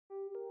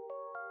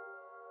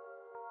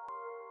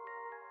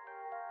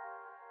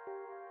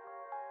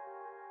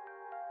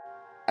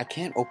I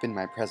can't open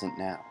my present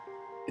now.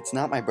 It's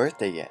not my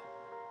birthday yet.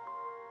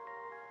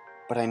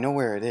 But I know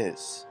where it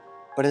is.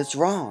 But it's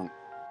wrong.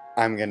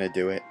 I'm gonna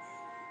do it.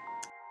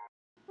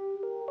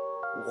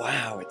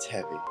 Wow, it's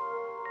heavy.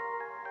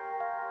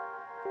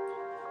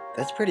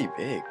 That's pretty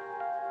big.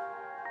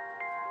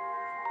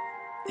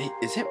 Hey,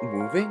 is it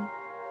moving?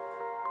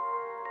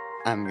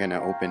 I'm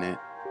gonna open it.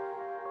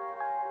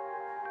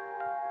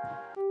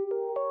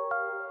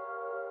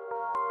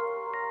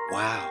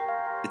 Wow,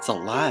 it's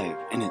alive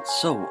and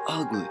it's so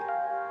ugly.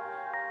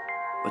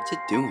 What's it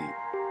doing?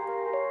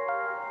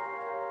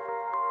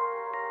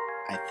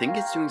 I think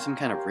it's doing some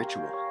kind of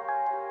ritual,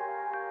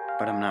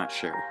 but I'm not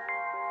sure.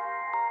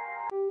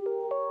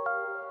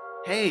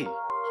 Hey,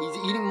 he's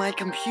eating my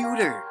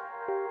computer.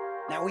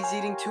 Now he's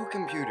eating 2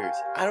 computers.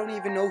 I don't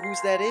even know whose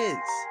that is.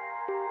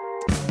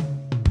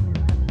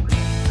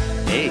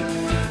 Hey,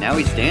 now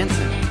he's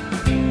dancing.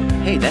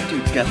 Hey, that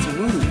dude's got some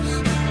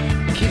moves.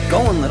 Keep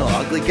going, little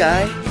ugly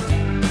guy.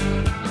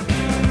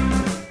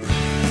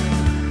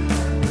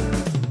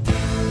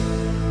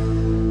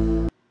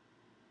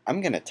 I'm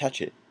gonna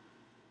touch it.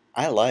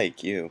 I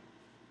like you.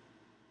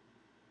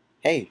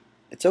 Hey,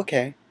 it's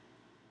okay.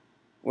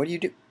 What do you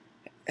do?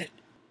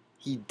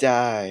 He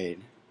died.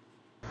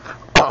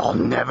 I'll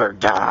never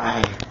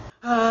die.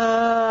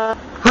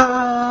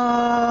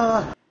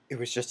 It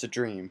was just a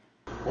dream.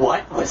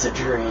 What was a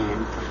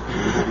dream?